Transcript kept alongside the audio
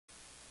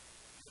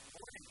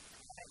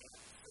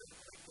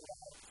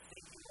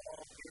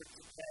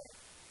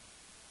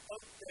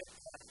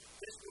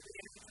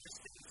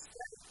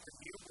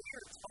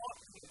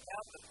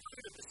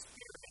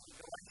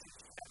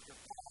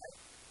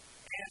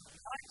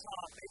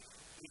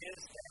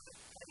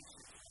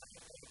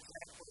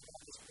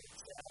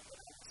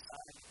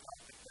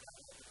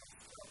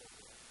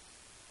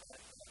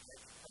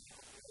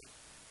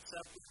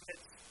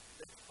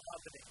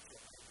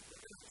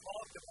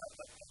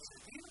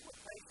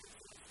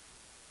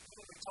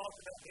talk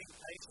about being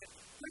patient,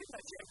 pretty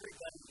much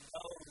everybody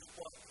knows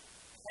what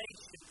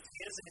patience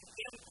is and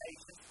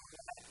impatience for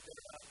lack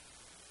thereof.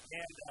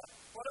 And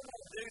what I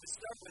want to do to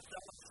start with, I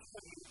want to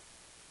show you.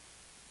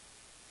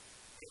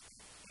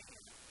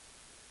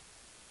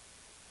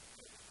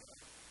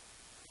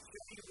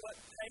 Show you what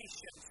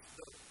patience,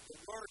 the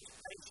word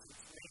patience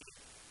means.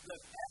 The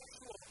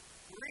actual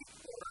Greek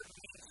word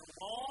means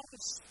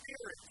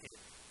long-spirited.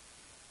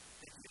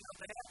 Did you know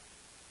that?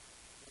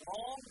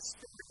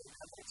 Long-spirited.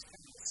 Now that's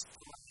kind of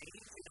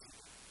strange.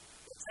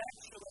 It's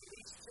actually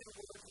these two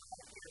words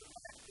right here.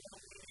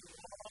 Meaning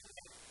long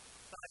and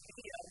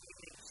phania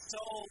meaning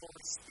soul or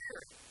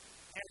spirit.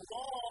 And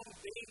long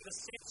being the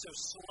sense of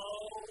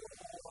slow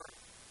or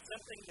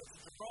something that's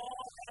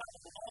drawn out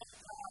a long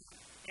time.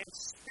 And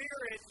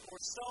spirit or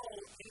soul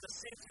in the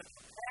sense of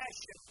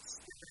passion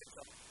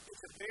spiritual.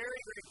 It's a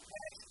very, very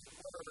passionate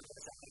word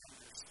as I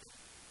understand.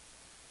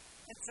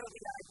 And so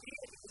the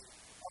idea is,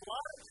 a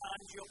lot of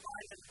times you'll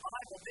find in the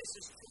Bible this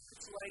is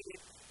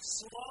translated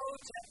slow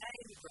to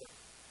anger.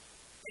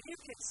 And you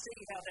can see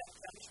how that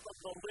comes from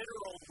the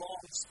literal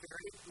long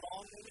spirit,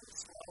 long meaning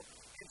slow,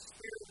 and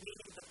spirit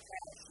meaning the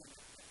passion.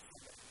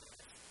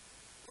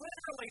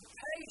 Literally,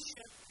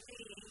 patient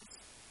means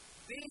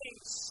being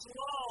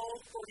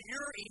slow for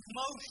your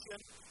emotion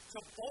to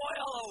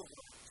boil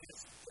over. It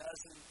just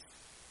doesn't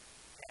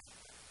happen.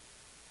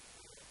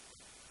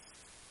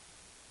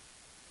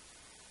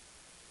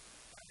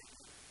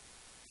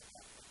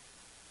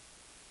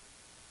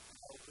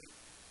 We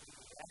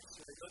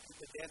actually look at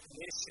the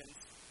definition.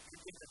 You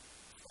get the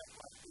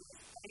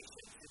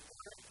patience,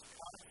 endurance,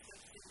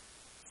 constancy,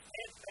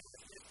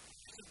 steadfastness,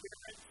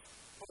 perseverance,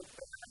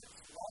 forbearance,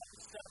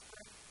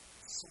 long-suffering,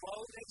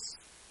 slowness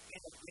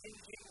in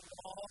avenging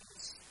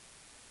wrongs.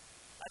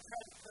 I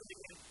tried to put it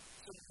in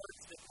some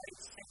words that made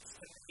sense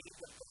to me.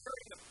 The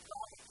bearing of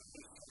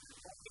provocation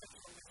and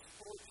from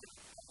misfortune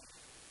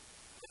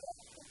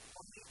without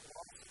complaining,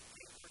 loss of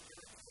temper,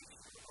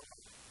 irritation, or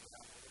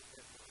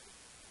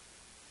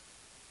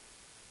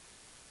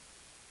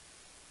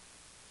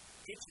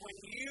it's when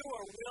you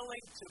are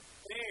willing to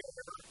bear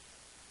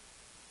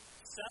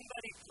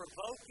somebody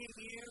provoking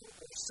you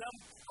or some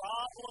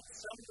problem,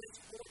 some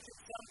misfortune,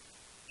 some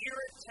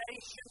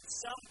irritation,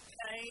 some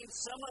pain,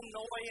 some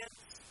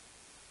annoyance.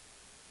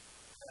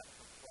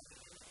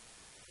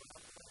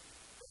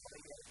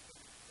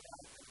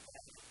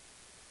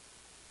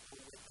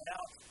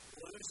 Without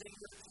losing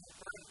your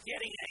temper and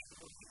getting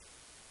angry.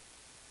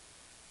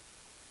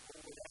 Or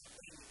without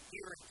being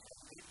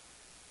irritated.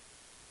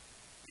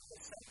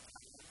 Because sometimes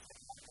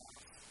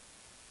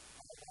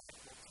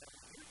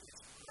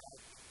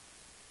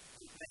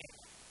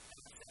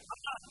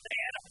I'm not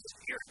mad, I'm just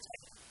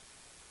irritated.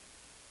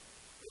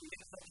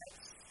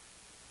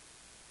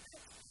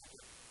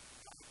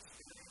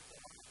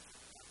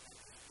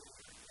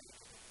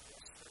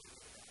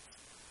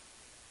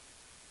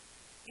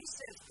 He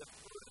says the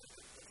fruit of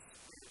the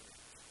Spirit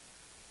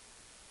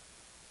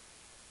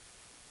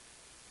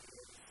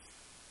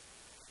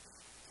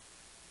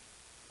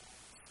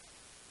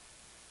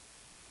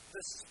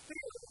the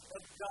Spirit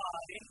of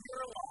God in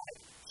your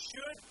life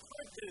should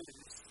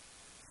produce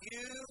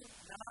you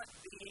not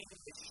being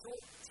the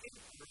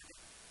short-tempered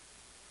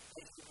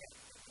as you have.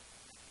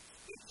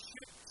 It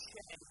should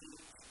change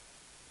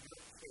your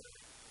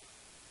character.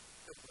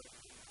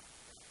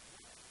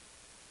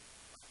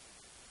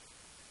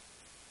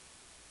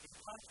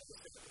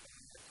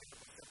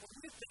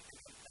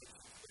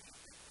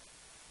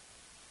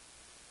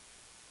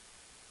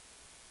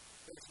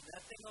 There's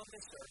nothing on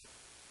this earth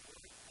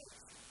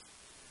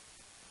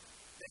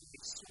that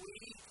is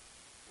sweet,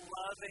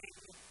 loving,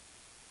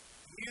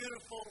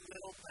 beautiful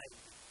little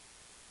baby.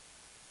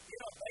 You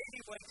know, a baby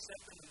wakes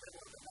up in the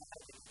middle of the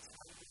night and it's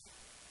hungry.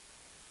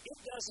 It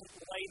doesn't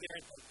lay there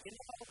and think, you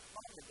know,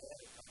 mom and dad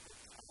are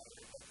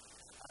tired.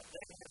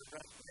 They had a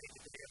rough day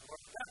today at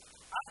work.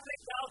 I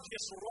think I'll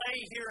just lay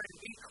here and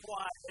be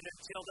quiet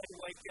until they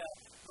wake up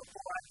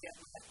before I get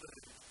my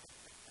food.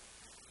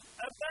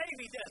 A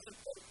baby doesn't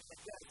think that,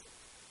 does it?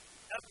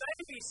 A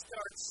baby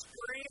starts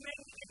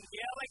screaming and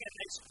yelling, and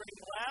they scream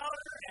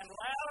louder and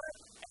louder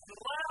and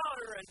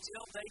louder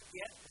until they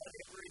get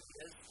whatever it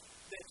is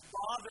that's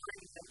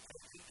bothering them to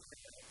be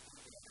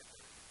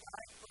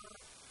diaper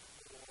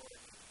or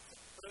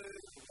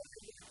food or whatever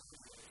it is.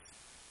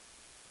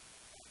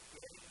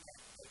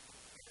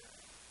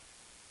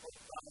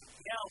 By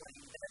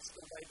yelling, that's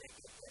the way they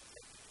get that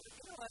taken care of.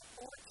 You know,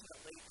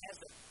 unfortunately, as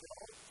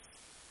adults,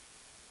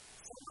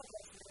 some of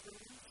us never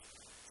use it.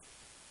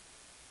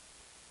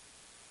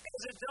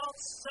 As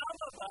adults, some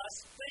of us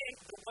think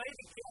the way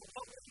to get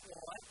what we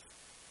want,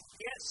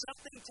 get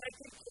something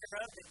taken care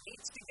of that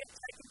needs to get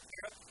taken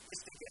care of,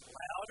 is to get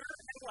louder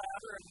and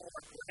louder and more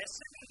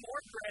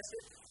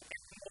aggressive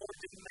and more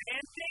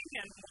demanding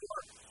and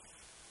more.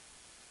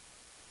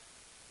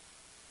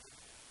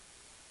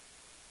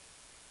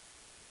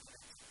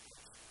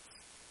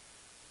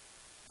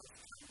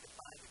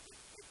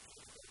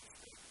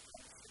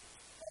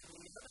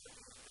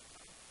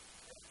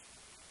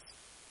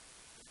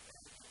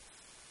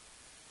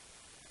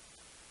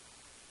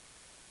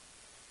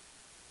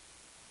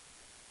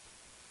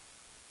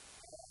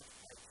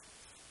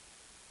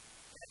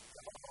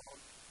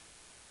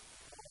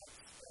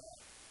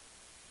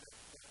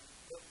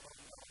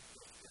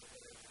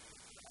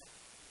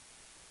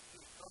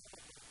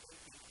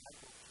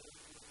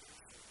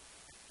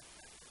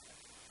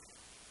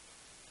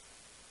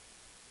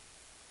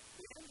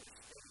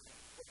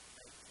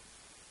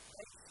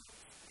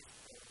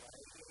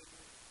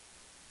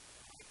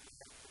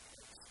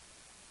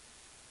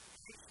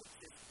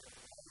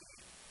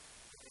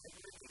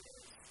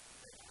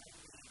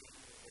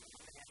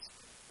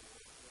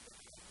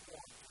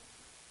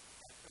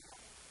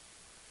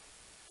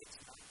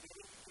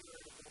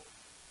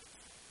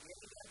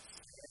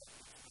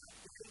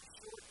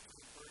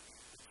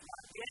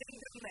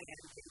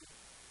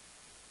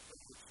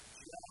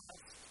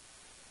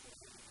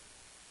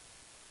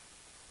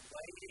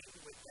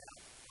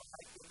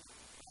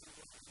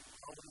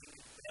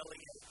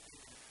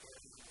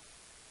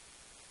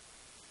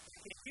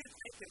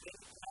 of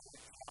any kind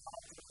of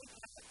jobs, any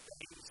kind of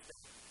things that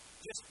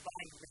just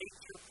by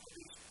nature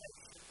produce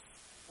patience,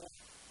 or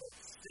that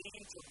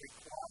seem to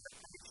require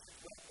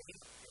patience,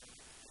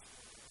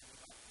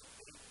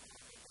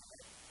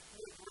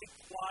 would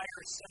require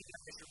some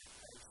measure of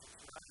patience,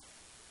 right?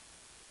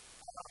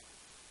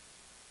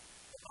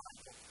 The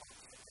Bible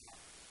talks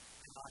about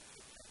not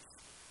to patience.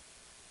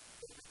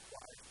 It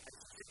requires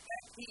patience. In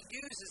fact, he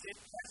uses it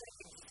as an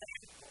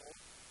example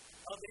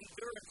of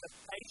endurance, of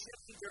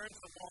patience, endurance,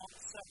 of long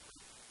suffering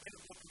in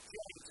the book of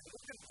James. And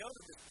we're going to go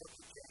to this book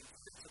of James.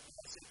 This is a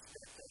passage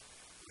that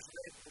was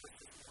read for us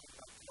this morning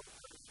by Paul.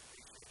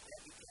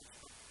 That he comes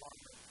from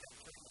farmer and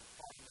country and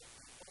farmer and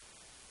people.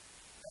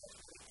 That's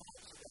what he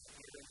talks about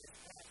here in this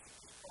passage.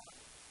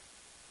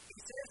 He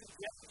says in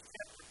James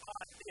chapter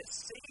 5 this,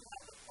 see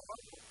how the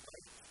farmer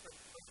waits for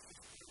the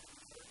precious fruit of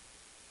the earth,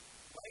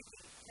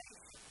 waiting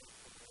patiently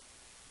for it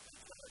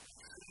until it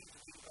seems to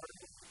be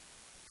early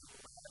and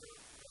the latter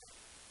of life.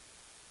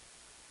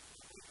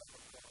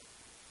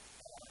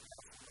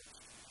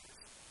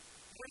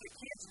 When the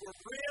kids were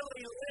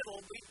really little,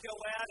 we'd go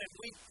out and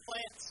we'd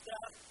plant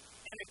stuff,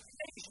 and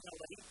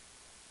occasionally,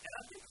 and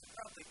I think you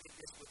probably did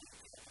this with your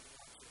kids,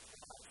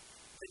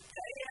 the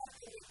day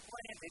after we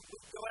planted,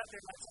 we'd go out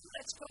there and I'd say,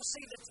 let's go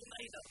see the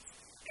tomatoes.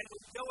 And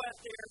we'd go out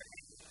there and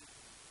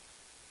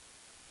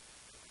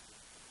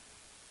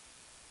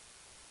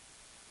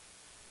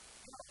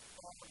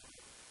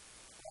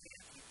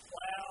he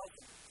plows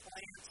and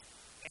plants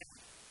and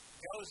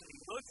goes and he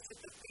looks at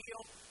the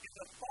field, and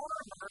the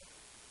farmer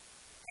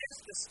has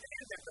to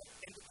stand there,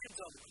 and depends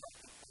on the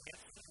type of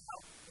plant,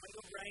 when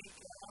the rain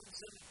comes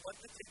and what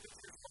the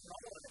temperatures are and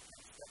all of that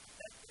kind of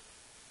stuff.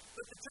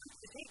 But the truth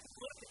is, he can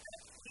look at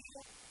that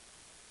field,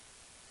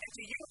 and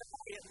to you and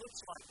I, it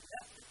looks like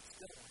nothing's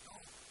going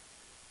on.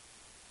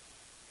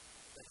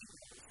 But he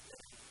knows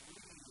that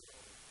real,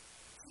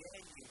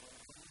 genuine,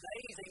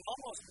 amazing,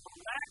 almost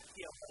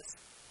miraculous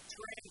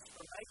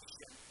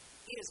transformation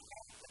is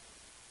happening.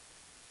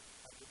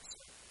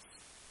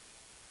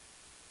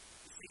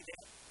 You see,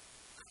 that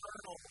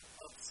kernel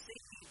of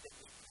seed that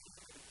was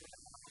planted in the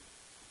ground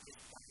is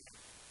planted.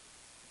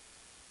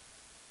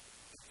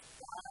 It's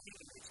dying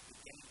and it's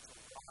beginning to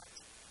rot.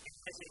 And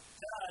as it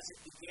does, it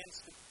begins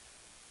to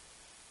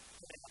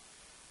put out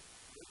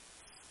roots.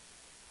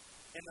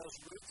 And those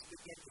roots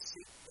begin to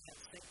sink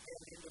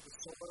down into the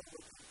soil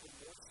looking for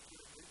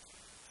moisture and nutrients.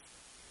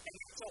 And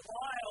it's a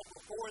while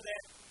before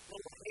that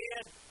little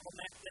head on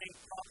that thing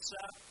pops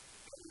up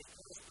and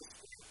you're supposed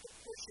to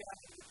push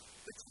out of it.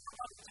 But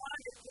by the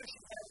time it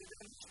pushes out of it,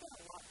 there's not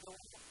a lot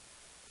going on.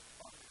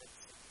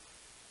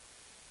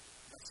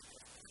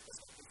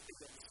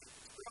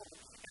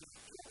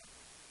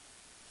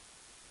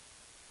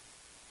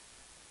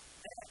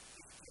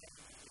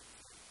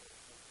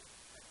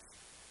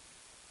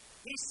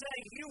 He's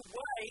saying you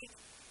wait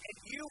and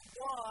you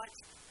watch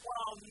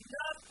while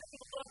nothing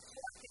looks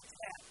like it's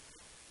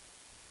happening.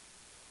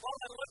 While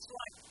it looks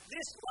like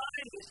this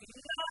line is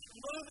not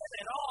moving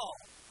at all.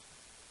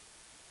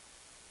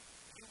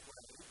 You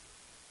wait.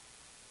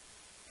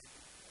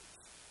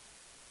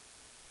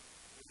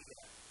 We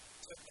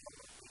took a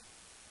look at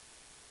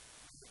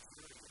the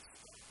curious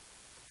thing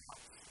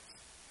about the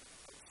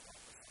post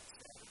office on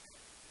Saturday.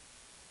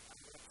 I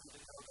want you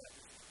to know that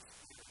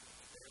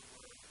there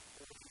were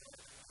 40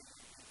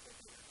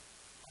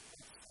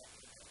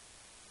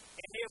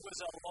 and it was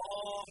a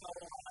long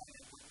line,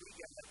 and when we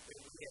got up there,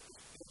 we had this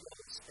big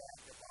old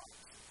stack of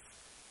boxes.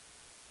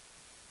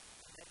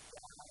 And that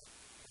guy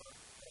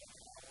worked for an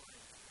hour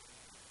and 20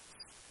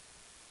 minutes.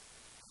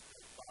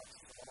 Those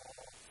boxes were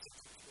all 6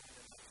 feet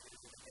in the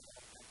food, and they had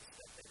all kinds of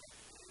stuff they had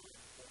to do,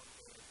 and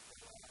cornbread and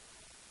fries.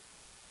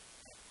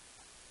 And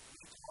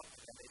we talked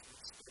about it, we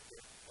stood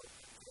there and worked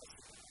with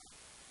Jessica.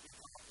 We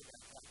talked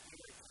about how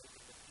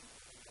irritated the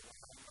people in the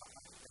line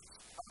behind us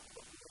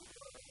probably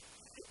were.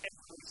 And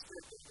we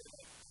stood there.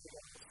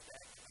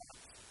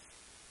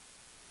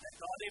 I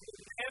thought it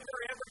would never,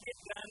 ever get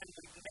done, and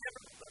we'd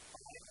never, but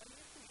finally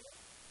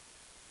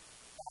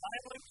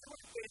we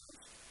were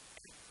finished,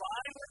 and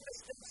finally this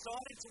thing's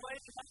on its way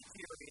to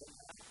Nigeria.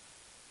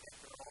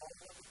 After all of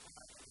the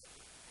time,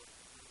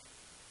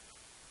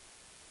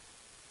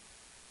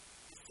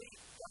 you see,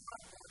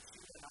 God wants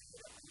you and I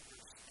to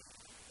understand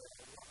that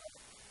a lot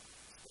of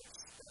this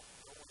stuff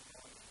going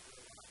on in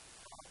your life,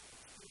 problems,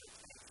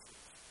 irritations,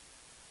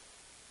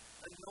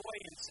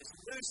 annoyances,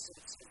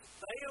 nuisances,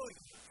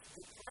 failures,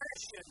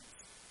 depression,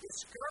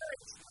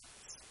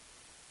 discouragement,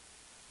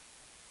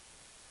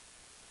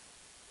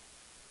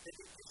 that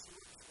it just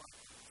looks like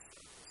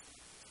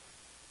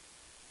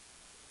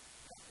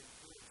nothing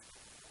good.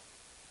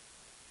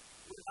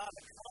 We're not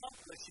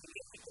accomplishing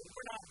anything.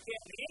 We're not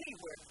getting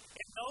anywhere.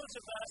 And those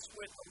of us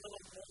with a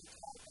little more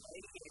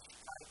ish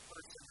type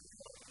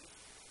personality,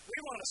 we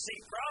want to see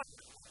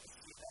progress.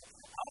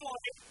 I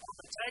want it on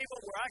the table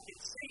where I can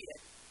see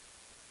it.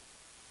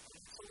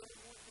 It's a little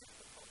more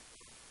difficult.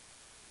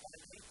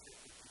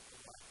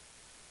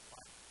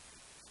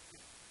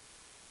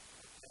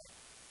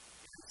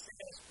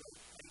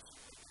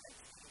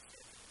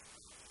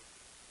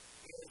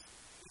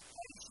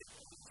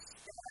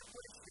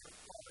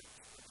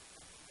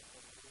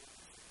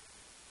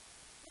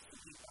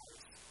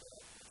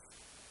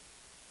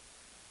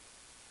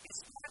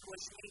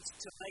 which means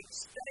to make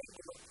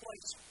stable or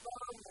place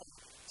firm,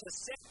 to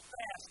set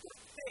fast or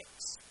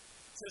fix,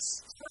 to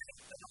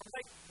strengthen or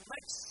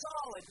make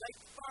solid, make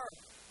firm.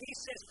 He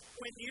says,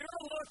 when you're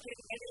looking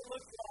and it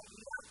looks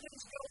like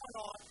nothing's going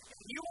on,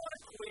 and you want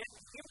to quit,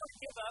 you want to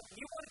give up,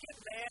 you want to get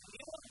mad, you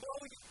want to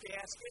blow your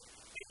gasket,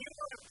 and you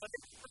want to put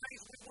the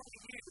phrase we want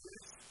to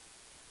use.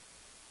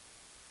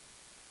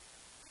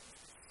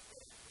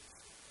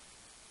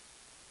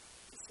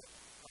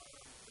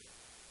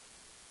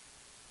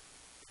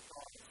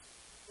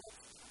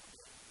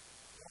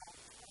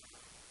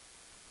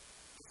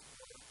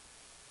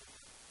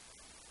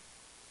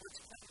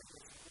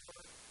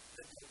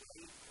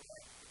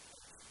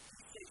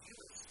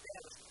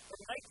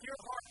 Make your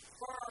heart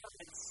firm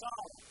and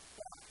solid.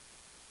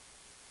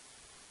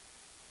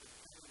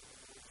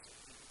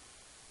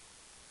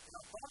 When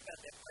I thought about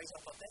that phrase, I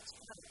thought that's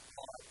kind of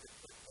hard to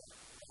put down.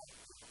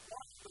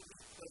 Why would we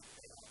put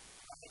that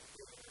right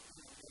there in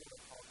the middle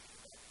of our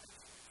life?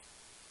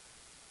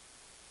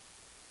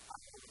 I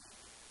believe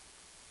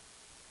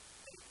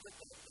they put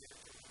that there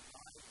to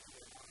remind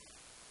you and I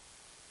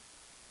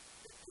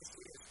that this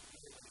is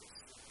really a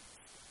sin.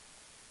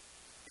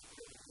 It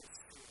really is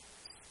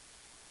serious.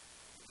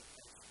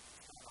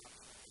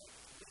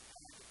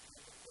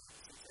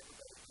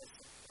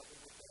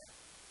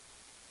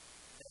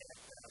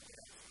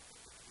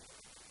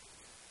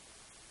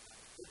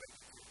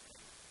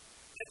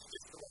 That's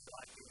just the way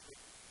life is.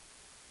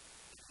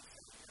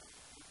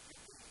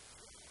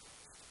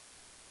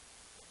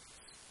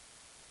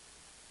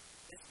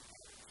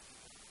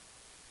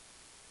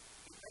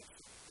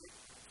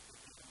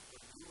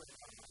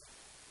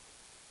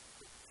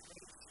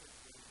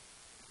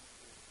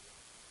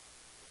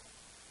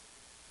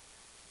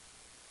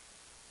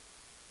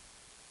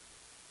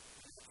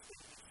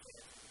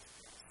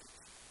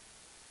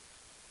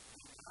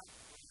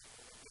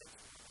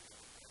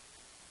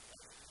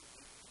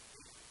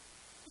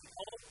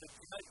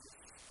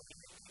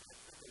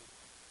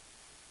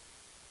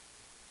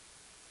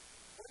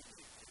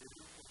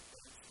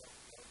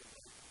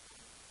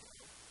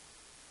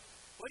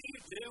 What do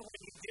you do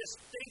when you just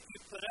think you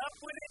put up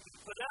with it, you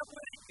put up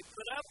with it, you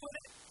put up with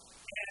it,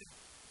 and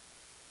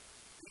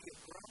do you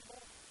grumble?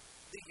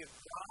 Do you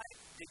cry?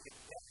 Do you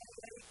beg?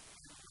 Do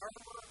you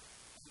murmur?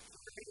 Do you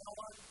carry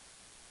on?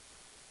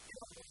 You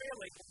know,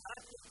 really, when I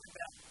think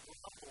about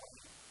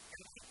grumbling,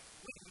 and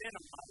we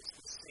minimize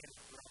the sin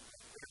of grumbling.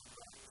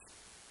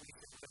 We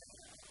think that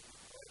you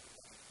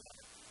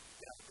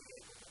got to be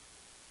able to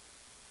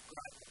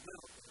gripe a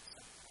little bit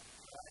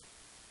sometimes, right?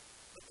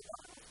 But the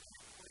Bible is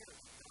not clear.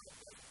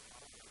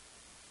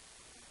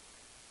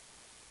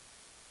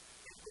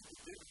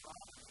 Do the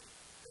Bible,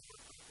 there were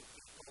people who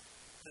grumbled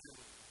and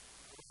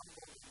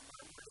murmured.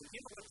 And you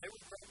know what they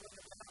were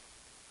grumbling about?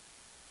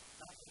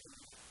 Not that they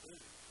didn't do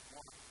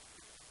one.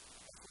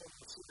 That's what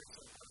we see this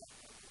sometimes.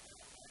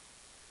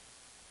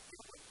 You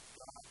know what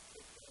God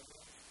took care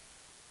of?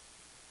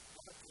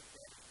 God took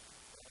care of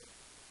us.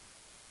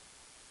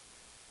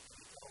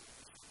 He told us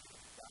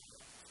God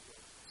was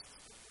good.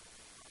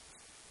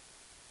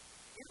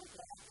 You know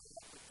God will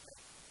have to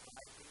take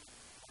griping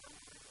and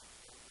murmuring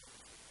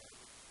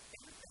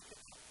and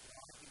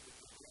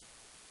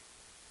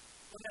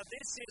well, now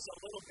this is a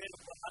little bit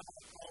of what I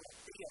might call a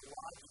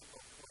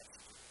theological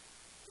question.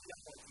 I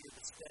want you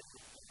to study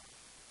it.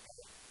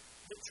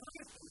 The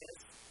truth is,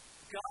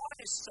 God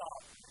is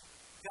sovereign.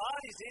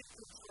 God is in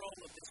control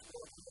of this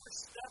world. There's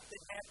stuff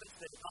that happens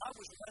that if I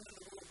was running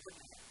the world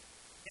wouldn't happen.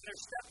 And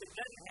there's stuff that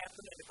doesn't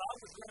happen that if I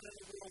was running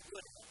the world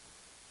would happen.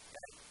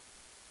 Okay?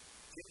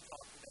 Jim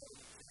talked about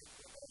it.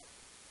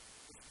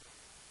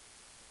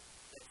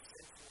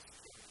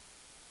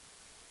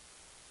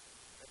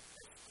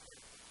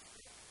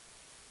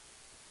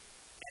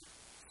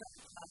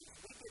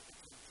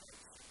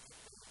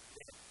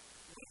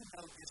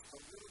 Know just a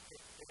little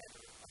bit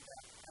better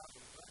about how to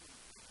run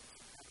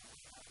things and how to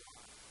run our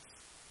lives.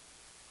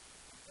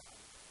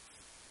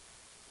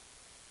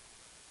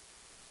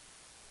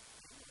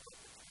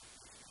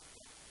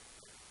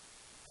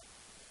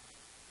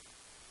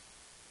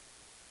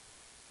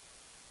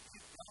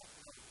 You don't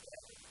know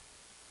better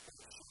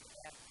what should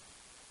happen.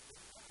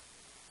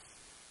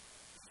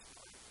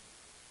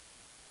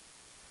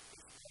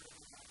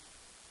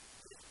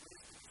 This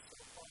wisdom is so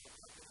far that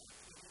I don't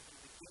even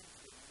begin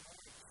to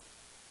imagine.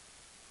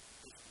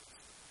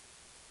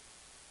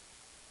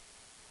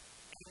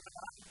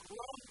 I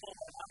grumble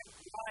and I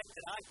gripe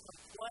and I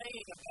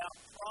complain about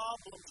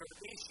problems or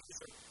issues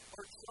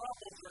or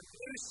troubles or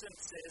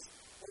nuisances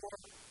or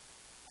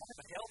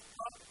health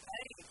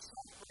pain,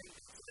 suffering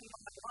in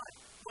my life.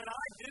 When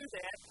I do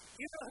that,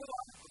 you know who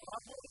I'm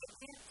grumbling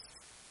against?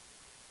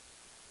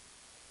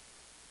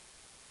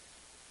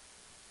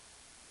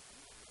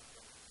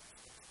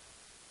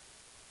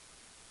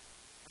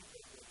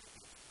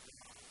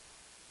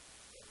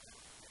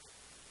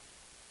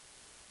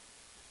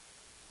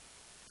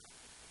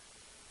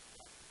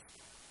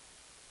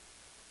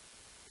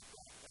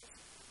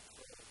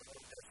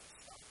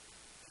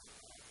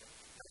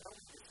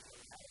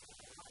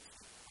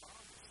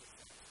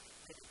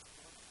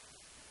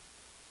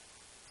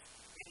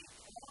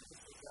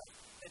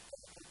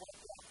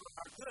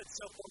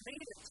 So for me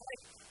to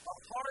take a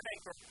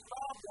heartache or a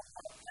problem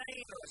or a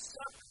pain or a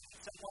suffering in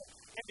someone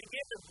and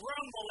begin to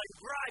grumble and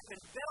gripe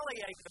and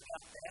bellyache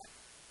about that,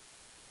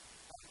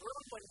 I'm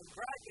grumbling and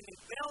griping and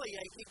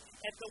bellyaching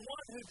at the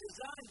one who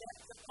designed that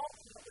to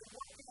ultimately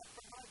work out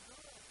for my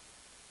good.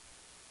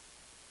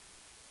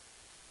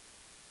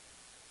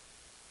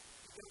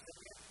 Because the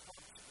man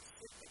talks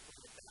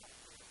specifically about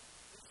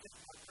this is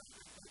my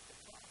brother, the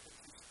prophet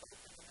who spoke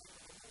in the name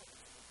of the Lord.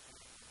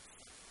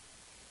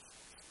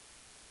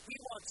 He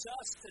wants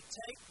us to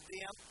take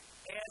them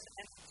as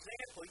an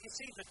example. You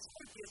see, the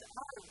truth is,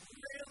 I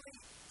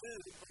really do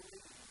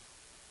believe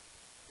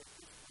that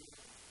this is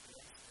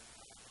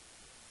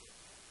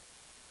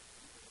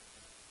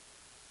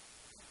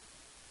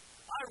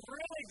I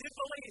really do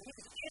believe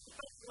He's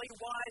infinitely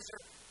wiser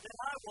than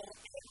I will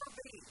ever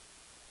be.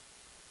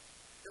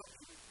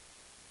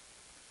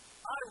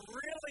 I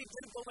really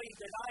do believe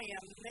that I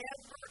am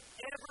never,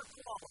 ever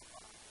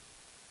qualified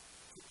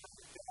to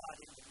bring God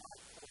into my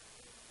life.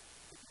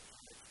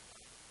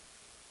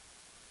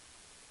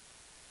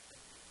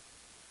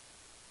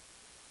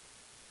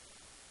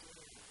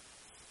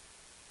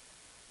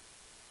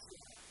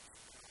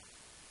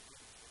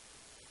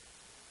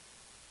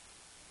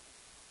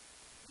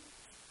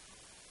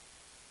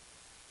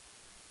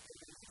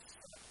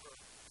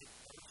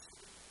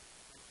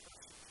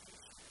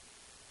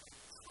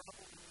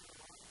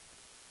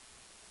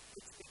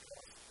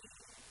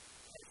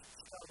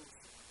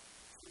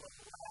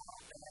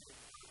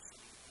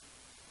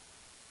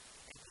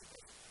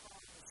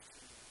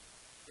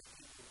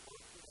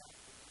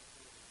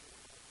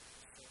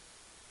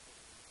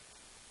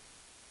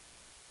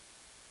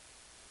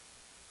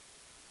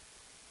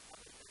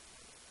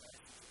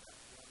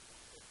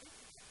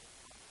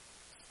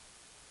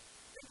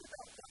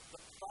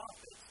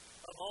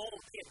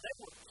 Old kids. They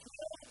were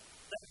killed,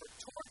 they were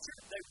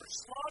tortured, they were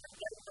slaughtered,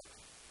 they were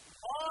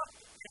mocked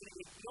and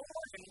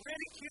ignored and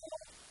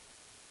ridiculed,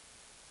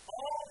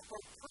 all for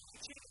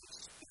preaching and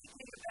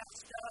speaking about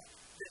stuff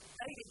that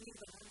they didn't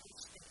even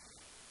understand.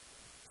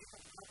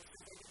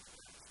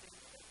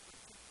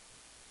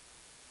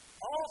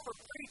 All for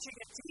preaching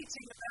and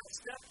teaching about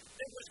stuff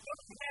that was going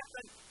to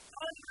happen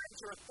hundreds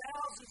or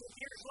thousands of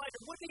years later,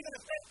 wouldn't even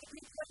affect the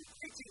people they were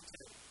preaching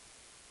to.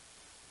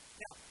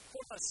 Now,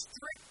 from a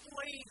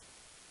strictly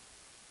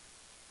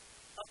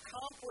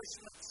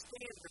accomplishment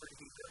standard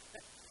here,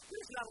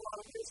 there's not a lot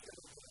of wisdom.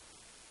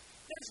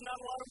 There's not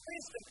a lot of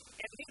wisdom.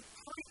 And me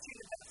preaching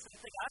about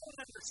something I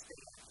don't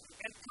understand,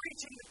 and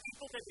preaching to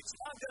people that it's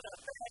not going to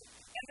affect,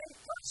 and then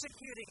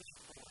persecuting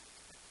people.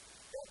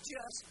 That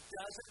just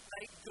doesn't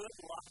make good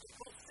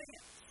logical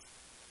sense.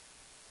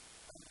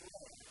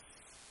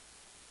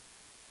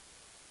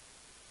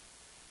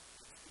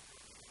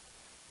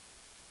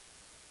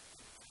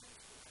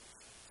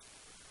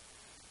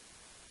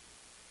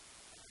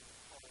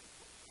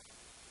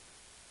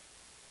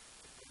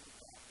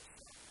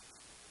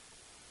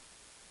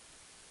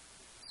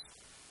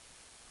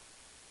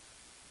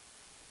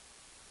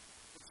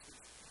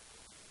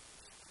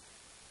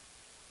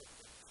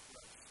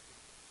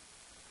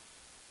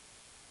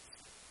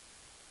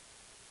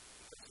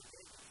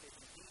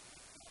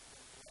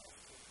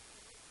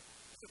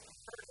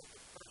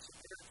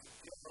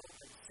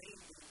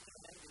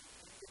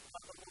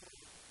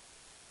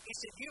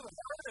 He said, you've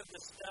heard of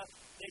the stuff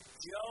that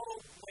Job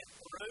went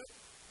through.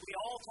 We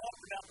all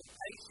talked about the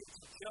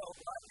patience of Job,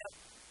 right? Now,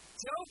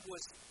 Job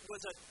was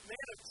a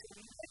man of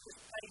tremendous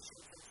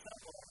patience in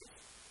some ways.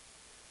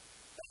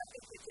 But I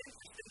think it's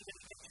interesting that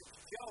he mentions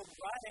Job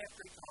right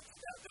after he talks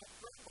about don't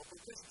grumble,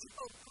 because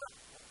Job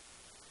grumbled.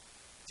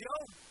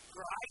 Job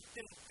griped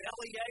and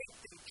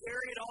bellyached and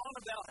carried on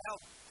about how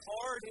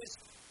hard his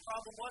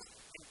problem was,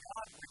 and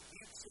God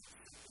rebukes him.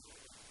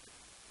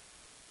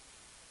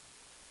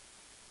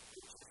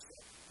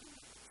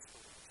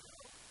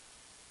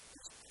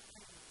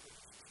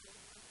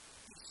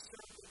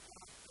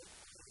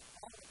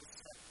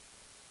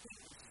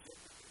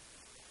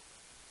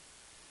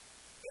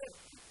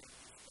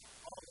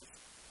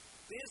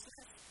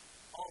 Business,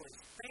 all his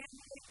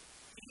family,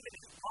 even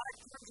his wife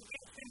turns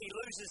against him, he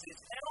loses his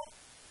health.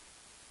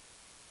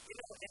 You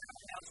know, in our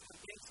house, when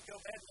things go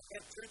bad, we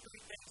have 2 or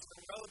 3 things in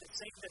a row that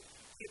seem to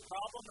be a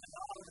problem, and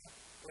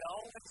we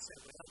always say,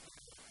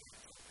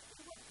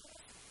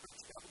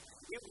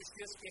 it was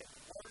just getting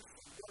worse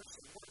and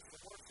worse and worse and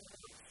worse and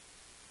worse.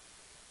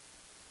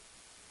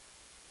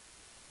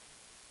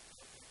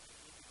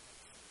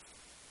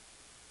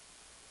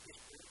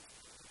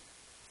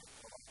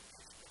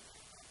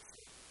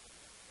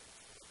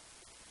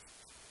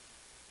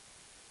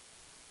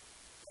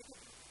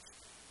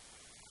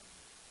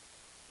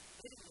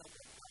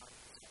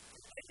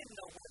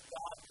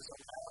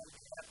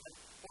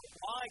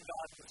 Why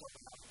God was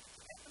allowed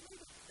to happen.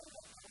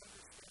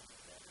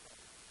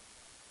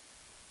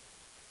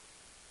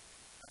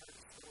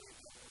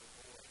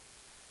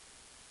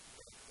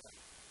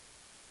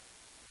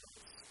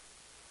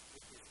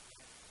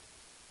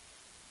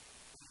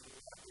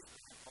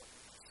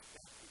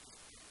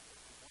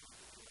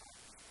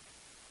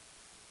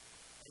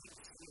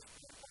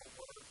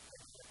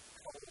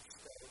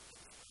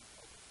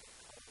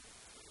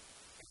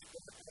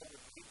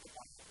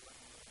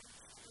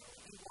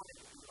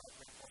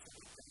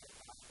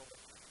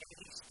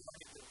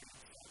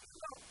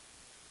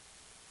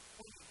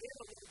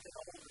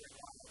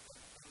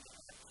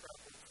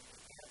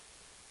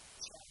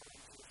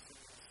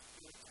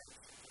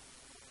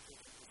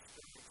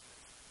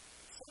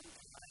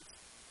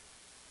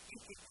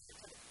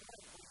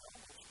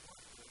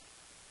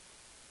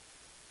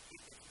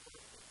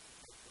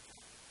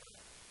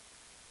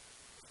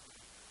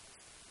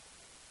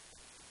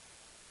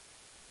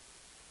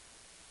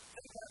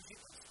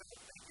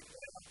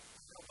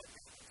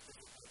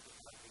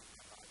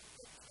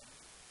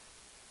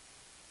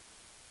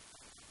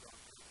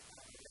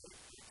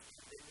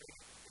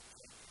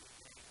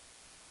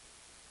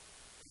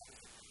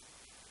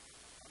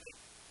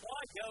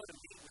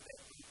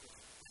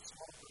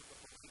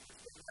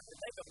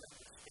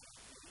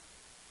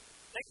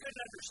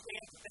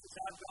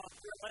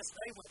 unless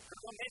they went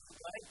through them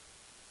anyway.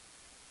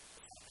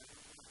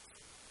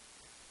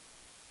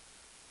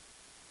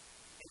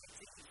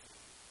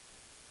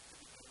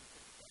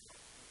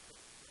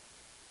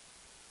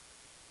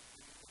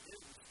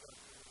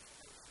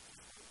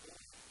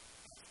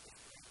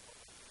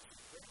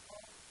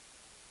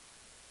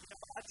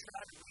 I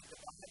try to read the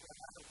Bible, and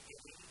I don't get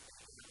anything.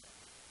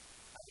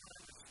 I don't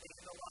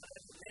understand a lot of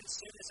it. And then as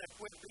soon as I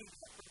quit reading,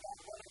 I forgot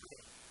what I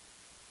read.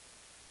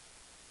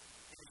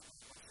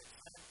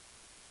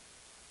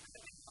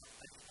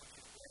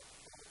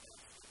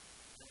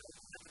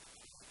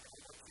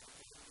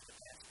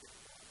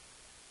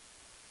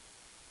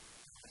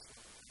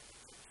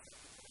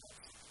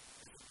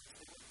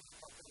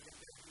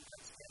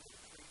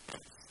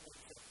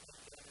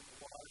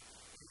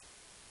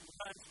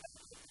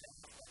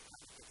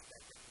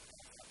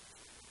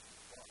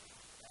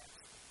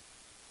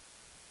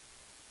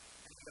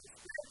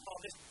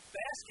 This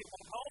basket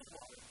won't hold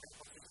water.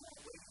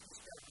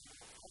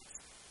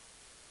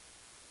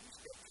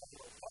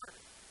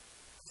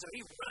 So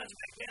he runs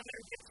back down there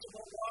and gets some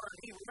more water,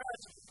 and he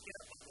runs and gets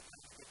up.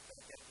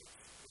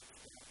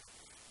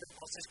 The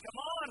Paul says, come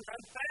on,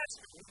 run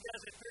faster. He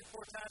does it 3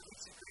 or 4 times. He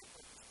says,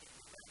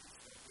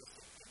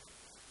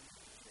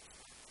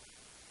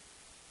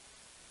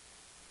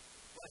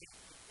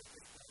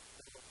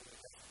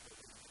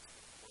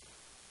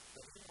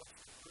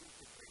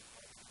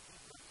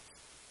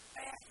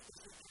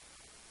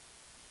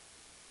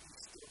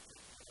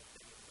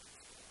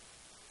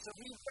 so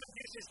he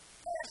runs as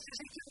fast as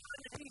he can run,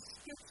 and he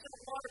skips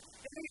that water,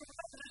 and he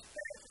runs as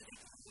fast as he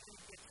can, and he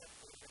gets up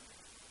there.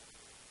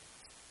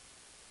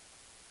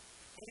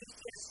 And he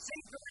says,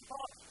 secretly,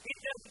 Paul, it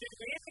doesn't do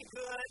any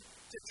good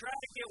to try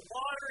to get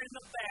water in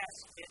the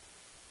basket,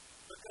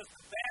 because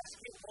the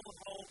basket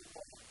won't hold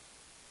water.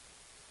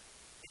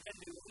 It doesn't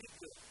do any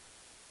good.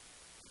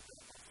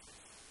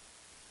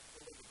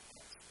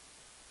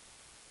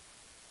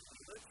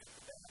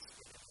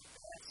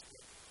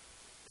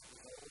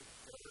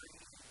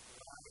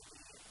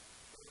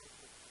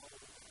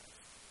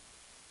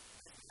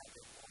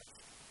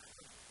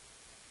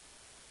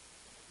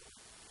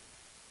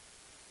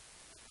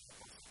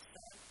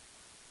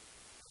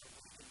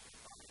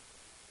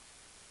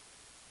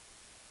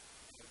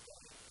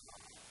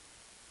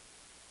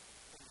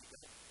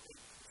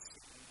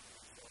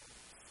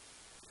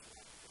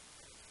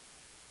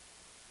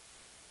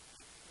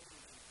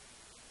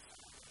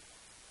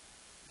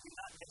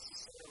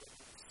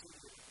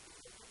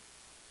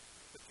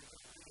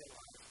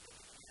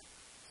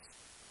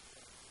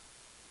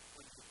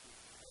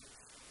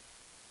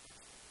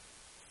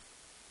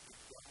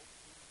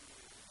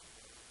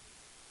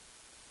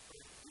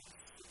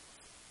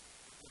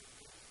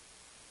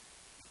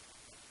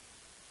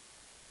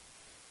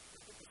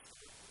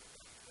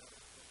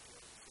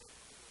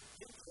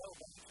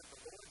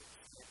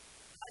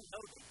 Know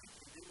that you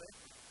can do it.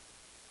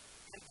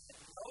 And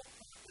no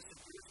purpose of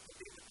yours to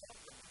be without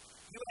them.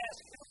 You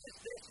ask, who is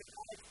this if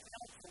I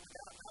counsel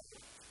without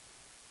others?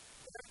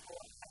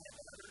 Therefore, I have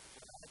uttered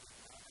what I did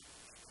not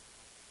understand.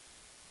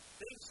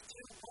 Things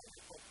too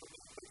wonderful for me,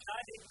 which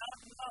I did not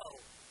know.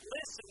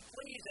 Listen,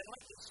 please, and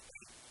let me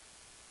speak.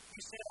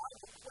 You said, I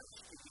will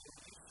question you,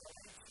 and you shall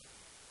answer.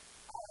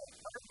 I have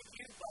heard of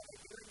you by the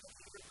hearing of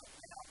ears, but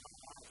now my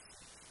eyes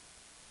see.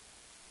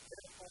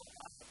 Therefore,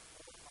 I have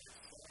told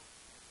myself.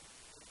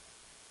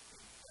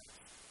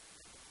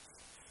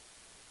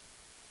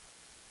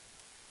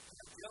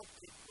 Don't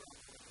keep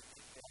running.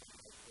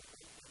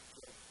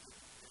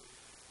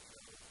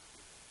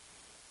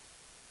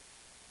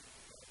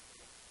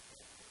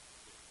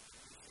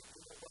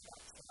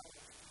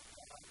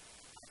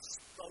 I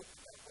spoke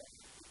that way.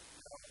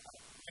 I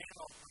ran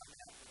off my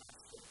mouth and I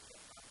spoke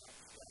that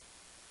way.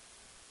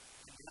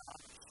 And now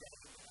I'm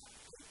ashamed and I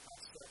hate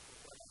myself for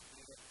what I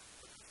did.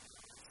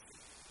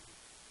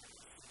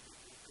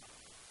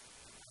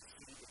 I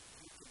see that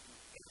you can do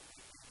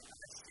everything.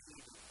 I see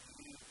that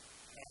you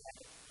have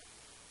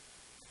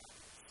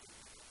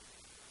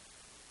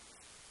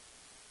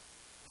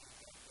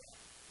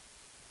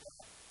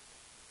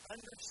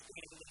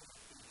understanding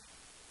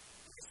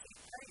is the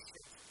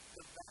patience.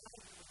 The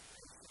value of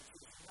patience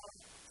is not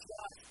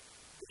just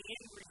the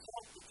end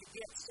result that you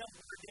get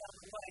somewhere down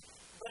the way,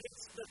 but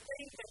it's the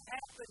thing that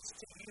happens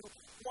to you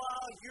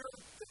while you're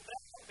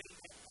developing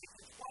that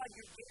patience, while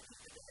you're getting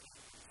to that end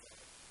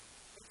result.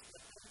 It's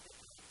the thing that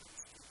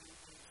happens to you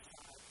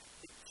inside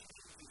that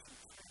changes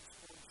and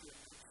transforms you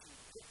and makes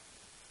you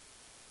different.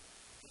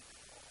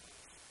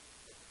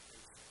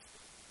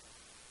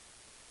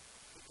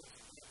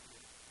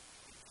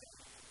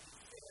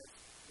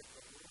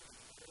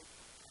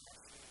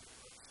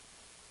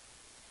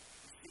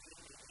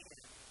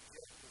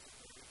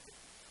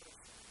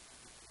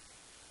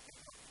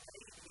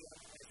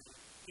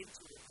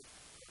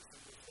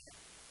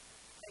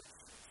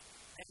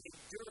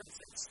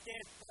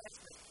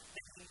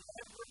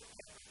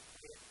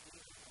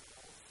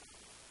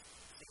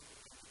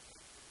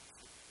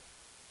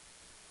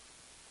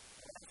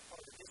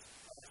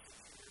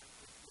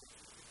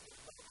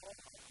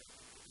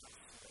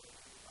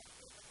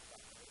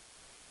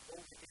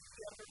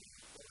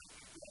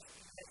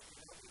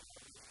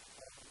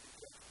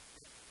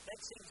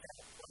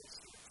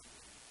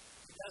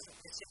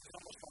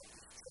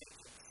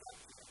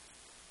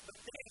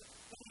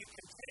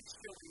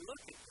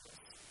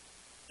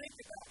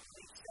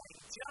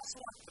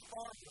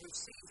 farmer who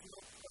sees no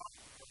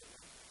profit.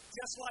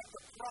 Just like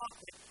the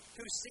prophet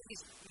who sees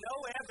no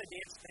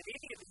evidence that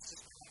any of this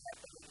is going to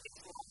happen in his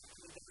life,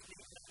 who doesn't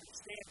even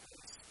understand what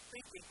he's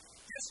thinking.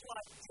 Just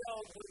like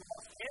Job, who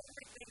lost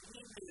everything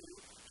he knew,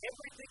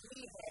 everything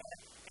he had,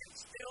 and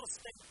still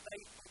stayed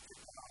faithful to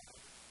God.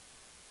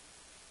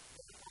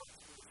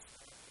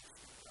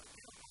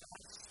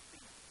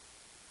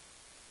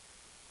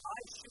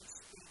 I should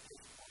speak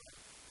his heart.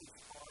 His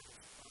heart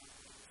is firm.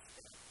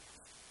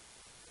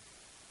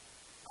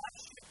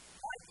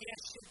 My yes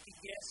should be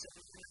yes,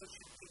 and my no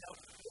should be no,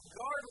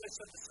 regardless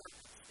of the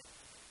circumstance.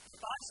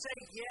 If I say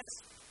yes,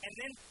 and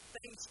then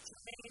things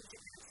change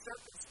and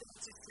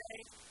circumstances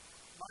change,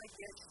 my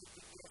yes should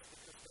be yes,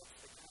 because that's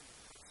the kind of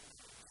person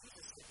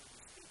Jesus is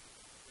speaking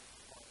to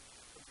his heart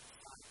from his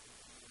time to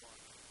the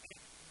Lord. And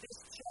this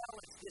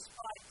challenge, this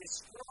fight, this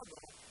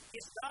struggle,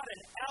 is not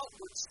an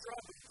outward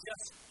struggle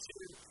just to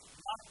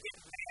not get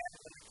mad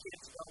when the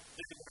kids don't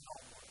do their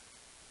homework.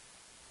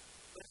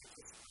 But it's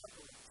a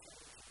struggle in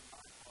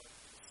my heart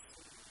to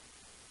see the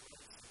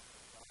grace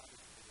of God is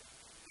there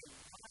in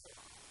my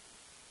life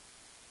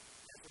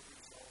as a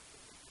result of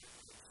the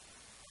goodness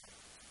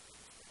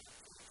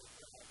of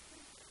God.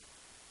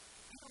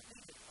 You don't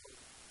need to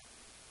pray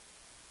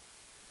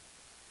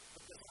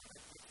because I'm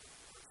a different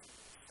person.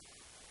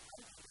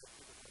 I'm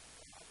connected with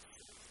God.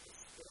 The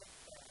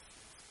steadfastness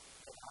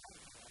that I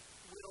have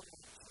will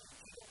maintain.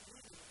 You don't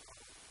need to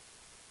pray.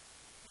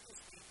 You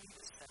just need me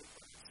to say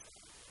what I'm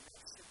saying, and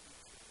that should be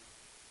true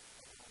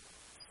of my life.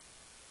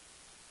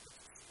 It's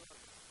a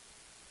struggle,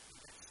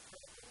 and that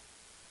struggle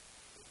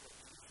is what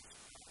Jesus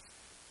Christ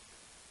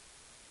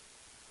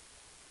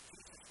is.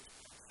 Jesus is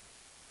patient.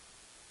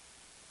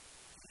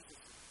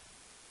 Jesus is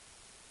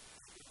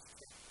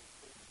faithful for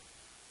me.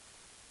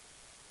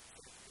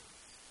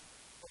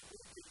 But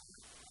when do you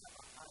have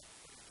a high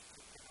priest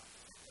who cannot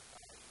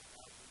sympathize with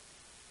our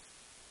weakness,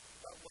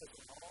 but was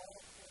in all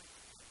things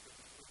tempted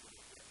as we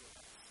were, yet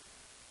without sin?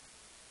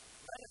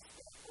 Let us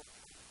therefore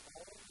come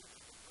boldly to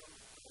the throne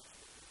of grace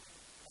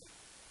that we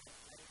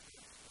may obtain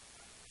grace to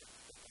find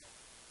grace to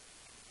help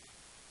in time of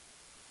need.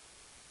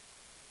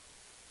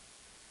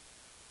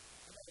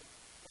 You know,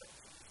 what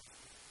Jesus was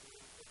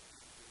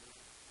doing,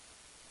 what he did,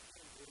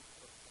 he did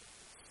for a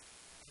purpose,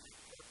 and his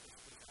purpose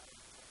was not in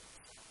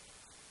self-salvation.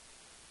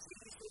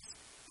 Jesus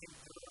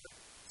endured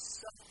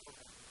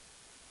suffering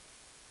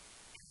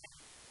and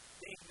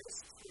being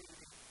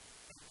mistreated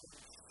and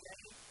being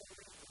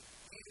shamefully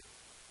rebuked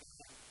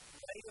and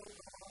railed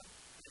on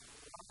and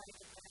lied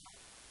about.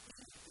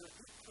 He put up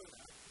with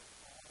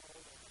all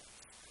of that.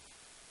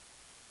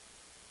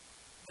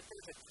 But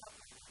there's a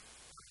comfort.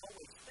 I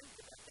always think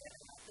about that,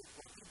 and I think,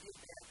 well, he did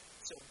that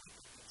so we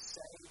could be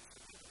saved, so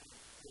we could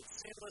be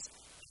sinless,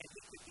 and he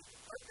could be the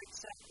perfect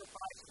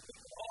sacrifice, and we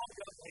could all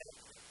go to heaven.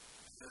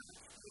 That's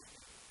true.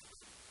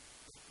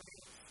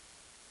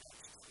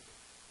 Absolutely.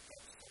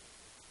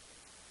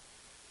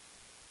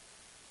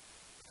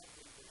 I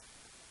believe this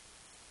morning.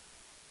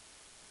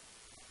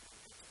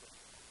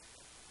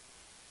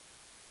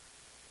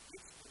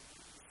 It's the reason that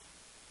he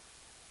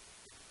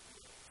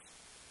heals.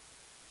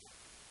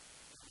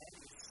 And that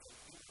is so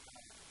you and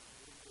I can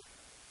live with this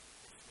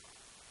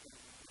life. And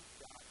we've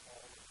got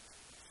all of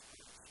these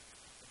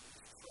conspiracies and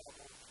these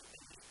troubles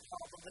and these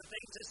problems and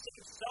things that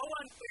seem so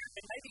unfair,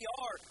 and maybe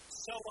are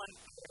so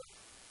unfair,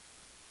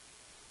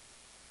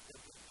 that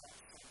we've got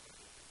somebody that we can lean to.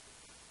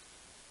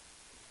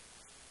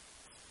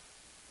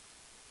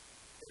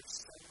 There's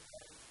somebody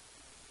who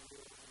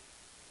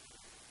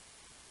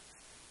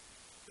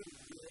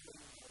really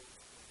knows what it's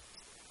like.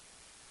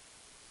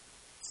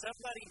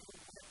 Somebody who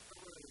went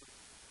through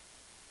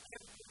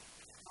every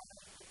kind of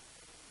thing that you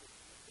could have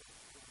been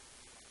through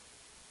in life.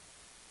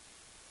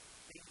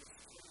 Being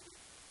mistreated,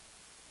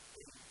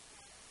 being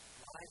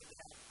lied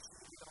about,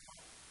 cheated on,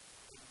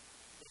 being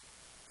treated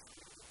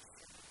shamefully,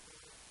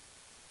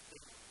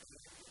 being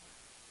abandoned,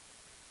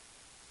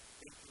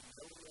 being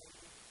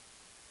humiliated,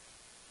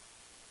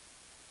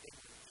 being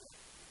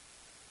rejected.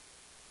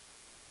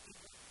 He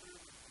went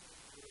through and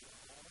he endured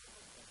all of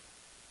that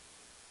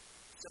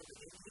so that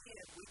in